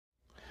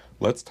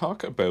Let's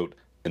talk about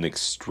an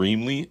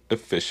extremely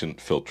efficient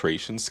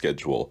filtration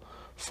schedule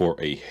for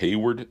a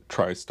Hayward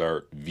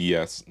TriStar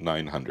VS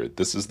 900.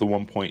 This is the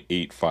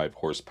 1.85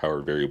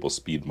 horsepower variable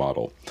speed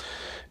model.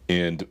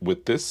 And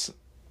with this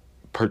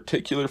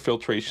particular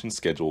filtration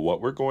schedule,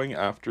 what we're going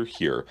after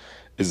here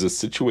is a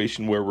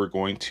situation where we're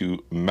going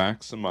to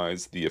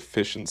maximize the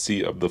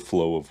efficiency of the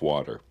flow of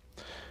water.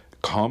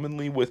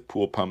 Commonly with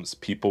pool pumps,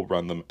 people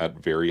run them at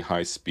very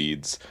high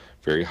speeds,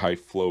 very high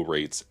flow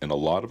rates, and a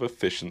lot of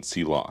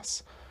efficiency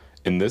loss.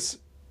 In this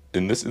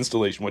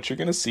installation, what you're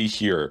going to see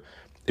here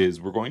is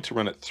we're going to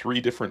run at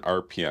 3 different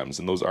RPMs,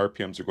 and those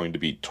RPMs are going to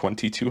be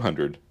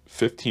 2200,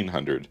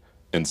 1500,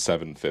 and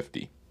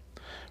 750.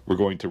 We're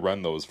going to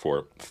run those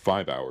for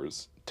 5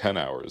 hours, 10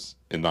 hours,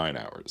 and 9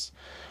 hours.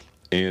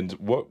 And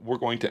what we're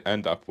going to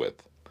end up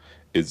with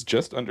is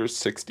just under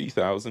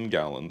 60,000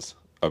 gallons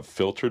of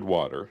filtered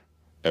water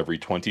every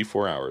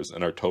 24 hours,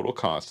 and our total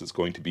cost is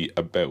going to be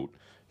about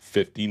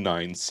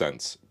 59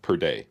 cents per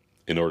day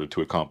in order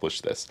to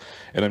accomplish this.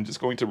 And I'm just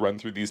going to run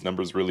through these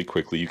numbers really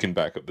quickly. You can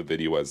back up the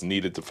video as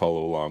needed to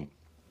follow along.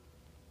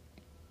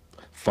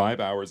 5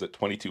 hours at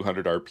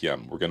 2200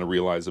 RPM, we're going to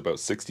realize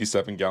about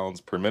 67 gallons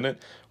per minute.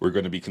 We're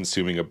going to be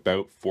consuming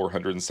about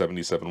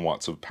 477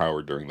 watts of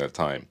power during that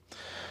time.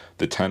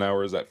 The 10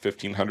 hours at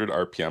 1500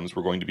 RPMs,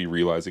 we're going to be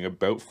realizing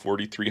about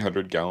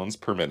 4,300 gallons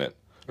per minute.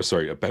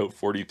 About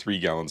 43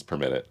 gallons per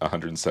minute,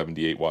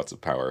 178 watts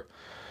of power.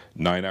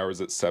 9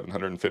 hours at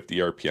 750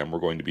 RPM, we're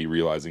going to be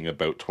realizing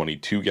about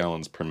 22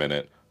 gallons per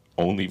minute,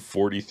 only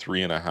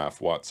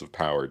 43.5 watts of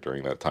power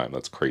during that time.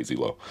 That's crazy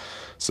low.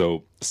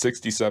 So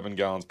 67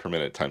 gallons per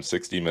minute times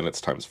 60 minutes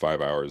times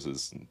 5 hours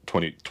is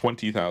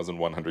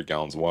 20,100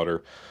 gallons of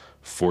water.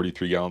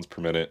 43 gallons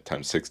per minute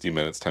times 60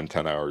 minutes times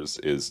 10 hours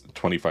is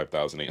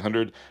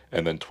 25,800,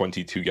 and then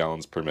 22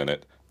 gallons per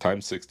minute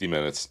times 60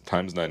 minutes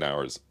times 9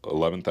 hours,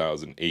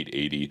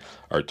 11,880.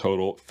 Our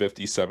total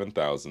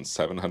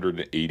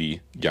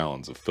 57,780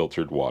 gallons of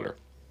filtered water.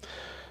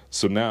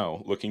 So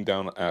now, looking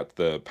down at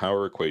the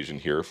power equation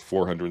here,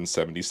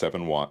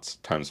 477 watts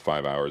times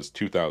 5 hours,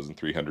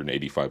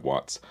 2,385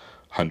 watts.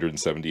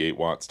 178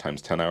 watts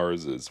times 10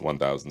 hours is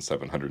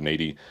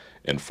 1,780,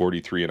 and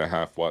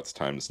 43.5 watts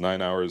times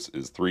 9 hours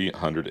is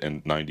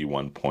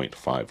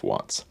 391.5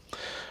 watts.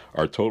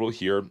 Our total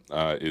here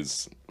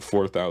is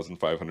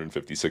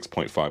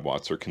 4,556.5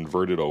 watts, or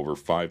converted over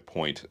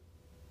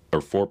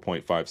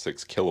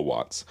 4.56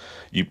 kilowatts.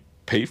 You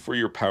pay for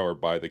your power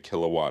by the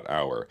kilowatt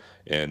hour,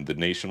 and the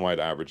nationwide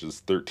average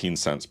is 13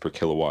 cents per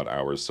kilowatt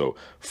hour. So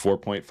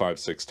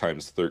 4.56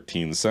 times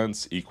 13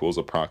 cents equals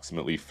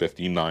approximately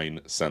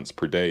 59 cents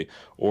per day,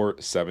 or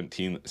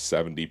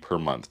 $17.70 per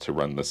month to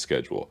run the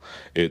schedule.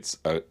 It's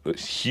a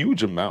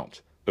huge amount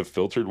of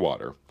filtered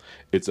water.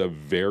 It's a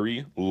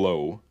very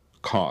low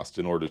cost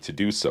in order to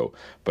do so,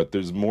 but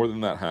there's more than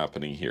that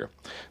happening here.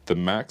 The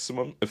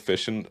maximum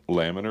efficient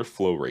laminar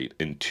flow rate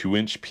in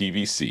 2-inch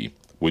PVC,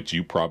 which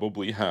you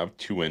probably have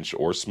 2-inch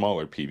or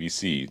smaller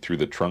PVC through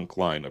the trunk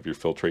line of your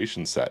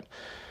filtration set,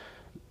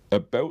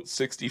 about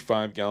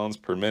 65 gallons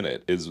per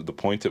minute is the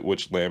point at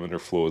which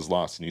laminar flow is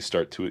lost, and you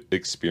start to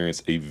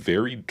experience a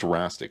very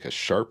drastic, a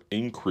sharp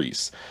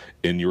increase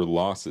in your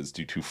losses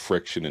due to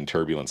friction and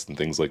turbulence and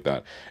things like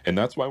that. And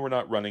that's why we're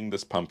not running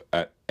this pump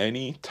at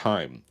any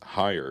time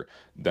higher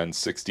than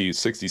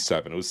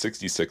 67. It was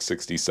 66,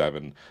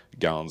 67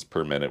 gallons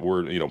per minute.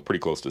 We're, pretty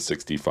close to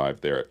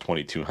 65 there at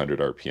 2200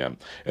 RPM.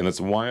 And that's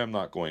why I'm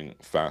not going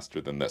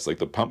faster than this. Like,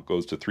 the pump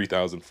goes to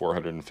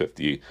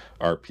 3,450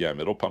 RPM.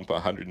 It'll pump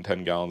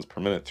 110 gallons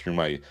per minute through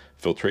my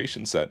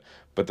filtration set,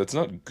 but that's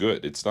not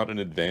good. It's not an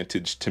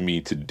advantage to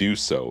me to do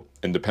so.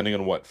 And depending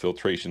on what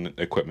filtration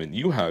equipment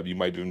you have, you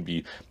might even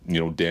be,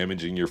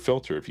 damaging your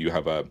filter. If you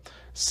have a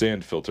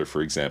sand filter,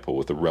 for example,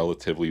 with a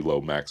relatively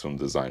low maximum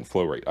design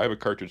flow rate. I have a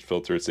cartridge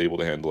filter. It's able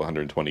to handle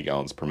 120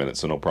 gallons per minute,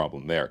 so no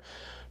problem there.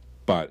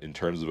 But in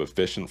terms of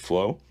efficient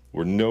flow,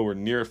 we're nowhere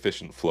near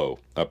efficient flow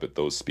up at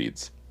those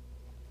speeds.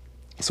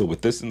 So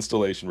with this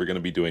installation, we're going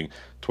to be doing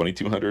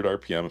 2200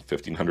 RPM,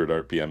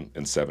 1500 RPM,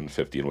 and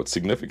 750. And what's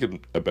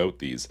significant about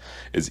these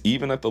is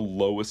even at the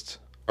lowest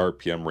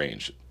RPM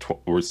range,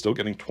 we're still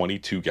getting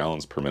 22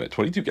 gallons per minute.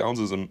 22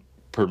 gallons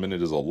per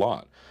minute is a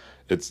lot.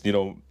 It's,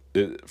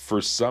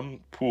 for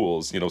some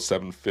pools,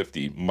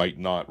 750 might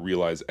not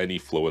realize any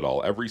flow at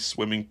all. Every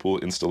swimming pool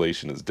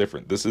installation is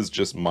different. This is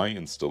just my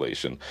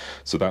installation.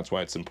 So that's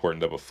why it's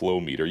important to have a flow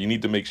meter. You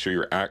need to make sure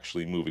you're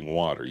actually moving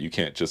water. You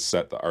can't just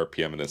set the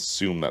RPM and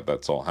assume that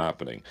that's all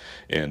happening.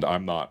 And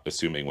I'm not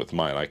assuming with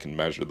mine. I can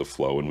measure the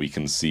flow, and we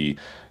can see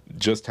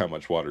just how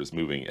much water is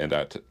moving. And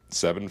at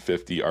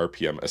 750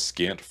 RPM, a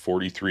scant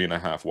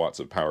 43.5 watts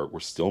of power,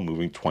 we're still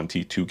moving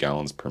 22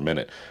 gallons per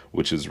minute,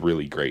 which is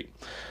really great.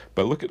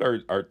 But look at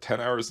our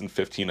 10 hours and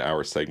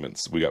 15-hour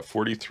segments. We got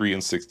 43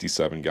 and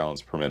 67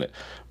 gallons per minute.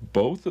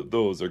 Both of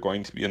those are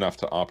going to be enough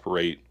to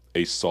operate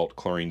a salt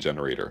chlorine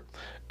generator.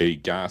 a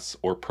gas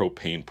or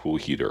propane pool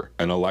heater,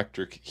 an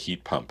electric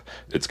heat pump.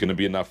 It's going to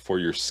be enough for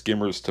your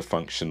skimmers to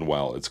function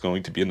well. It's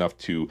going to be enough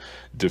to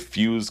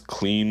diffuse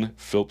clean,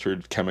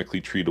 filtered, chemically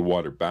treated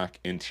water back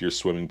into your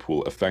swimming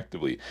pool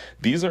effectively.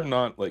 These are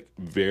not like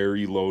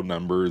very low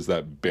numbers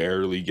that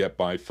barely get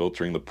by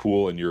filtering the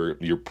pool, and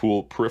your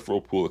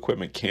peripheral pool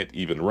equipment can't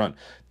even run.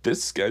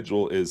 This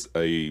schedule is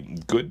a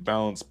good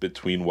balance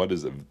between what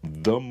is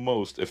the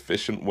most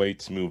efficient way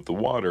to move the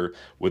water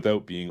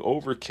without being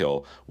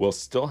overkill, while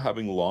still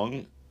having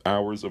long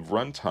hours of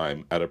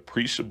runtime at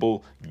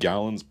appreciable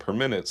gallons per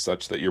minute,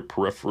 such that your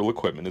peripheral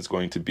equipment is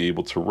going to be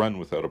able to run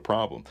without a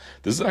problem.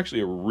 This is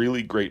actually a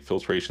really great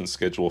filtration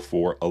schedule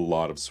for a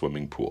lot of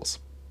swimming pools.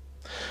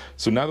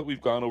 So now that we've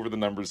gone over the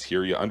numbers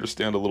here, you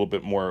understand a little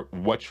bit more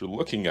what you're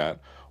looking at.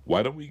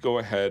 Why don't we go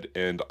ahead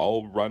and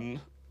I'll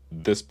run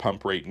this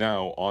pump right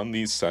now on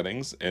these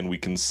settings, and we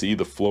can see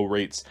the flow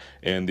rates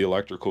and the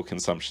electrical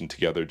consumption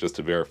together just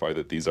to verify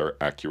that these are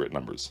accurate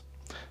numbers.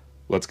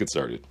 Let's get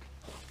started.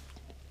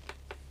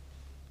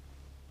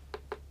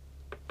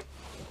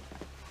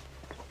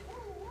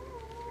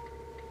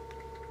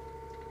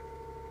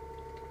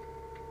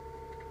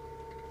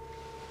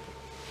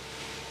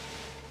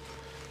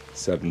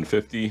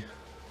 $750.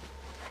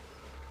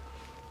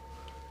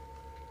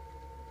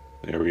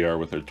 There we are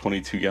with our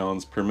 22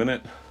 gallons per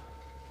minute.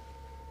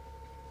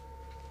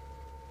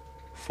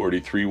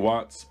 43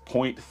 watts,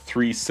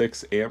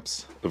 0.36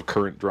 amps of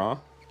current draw.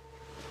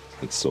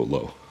 It's so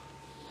low.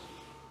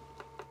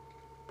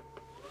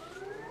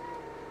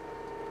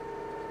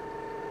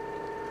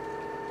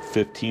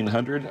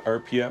 $1,500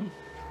 RPM.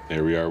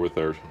 There we are with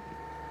our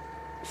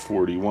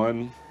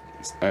 41.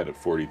 I had it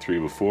 43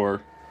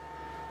 before.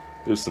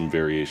 There's some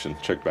variation.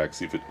 Check back,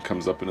 see if it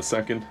comes up in a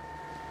second.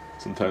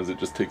 Sometimes it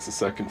just takes a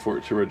second for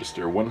it to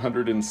register.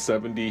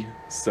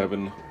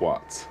 177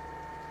 watts.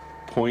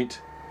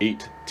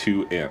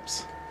 0.82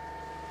 amps.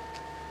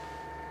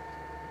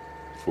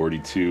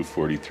 42,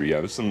 43.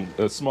 Yeah, there's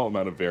a small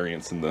amount of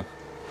variance in the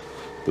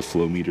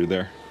flow meter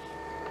there.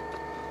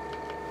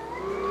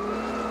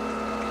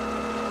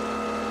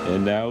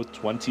 And now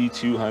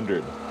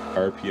 2,200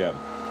 RPM.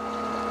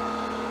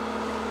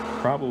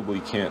 Probably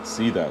can't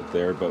see that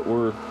there, but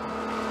we're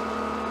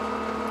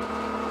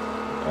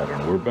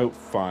about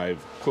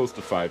close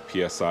to 5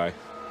 PSI.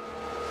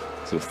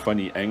 It's a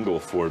funny angle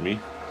for me.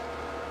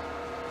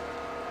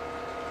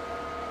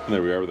 And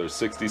there we are with our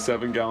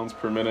 67 gallons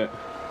per minute,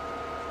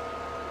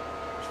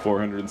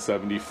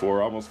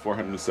 474, almost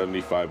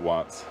 475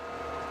 watts.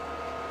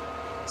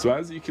 So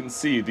as you can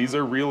see, these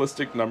are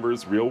realistic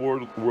numbers, real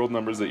world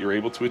numbers that you're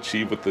able to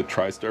achieve with the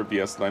TriStar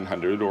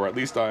VS900, or at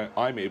least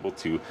I'm able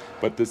to.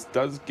 But this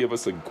does give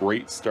us a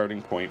great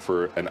starting point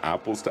for an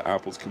apples to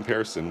apples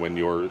comparison when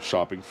you're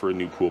shopping for a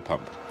new pool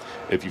pump.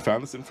 If you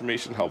found this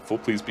information helpful,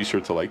 please be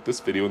sure to like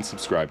this video and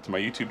subscribe to my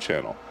YouTube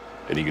channel.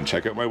 And you can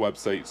check out my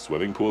website,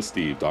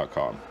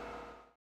 swimmingpoolsteve.com.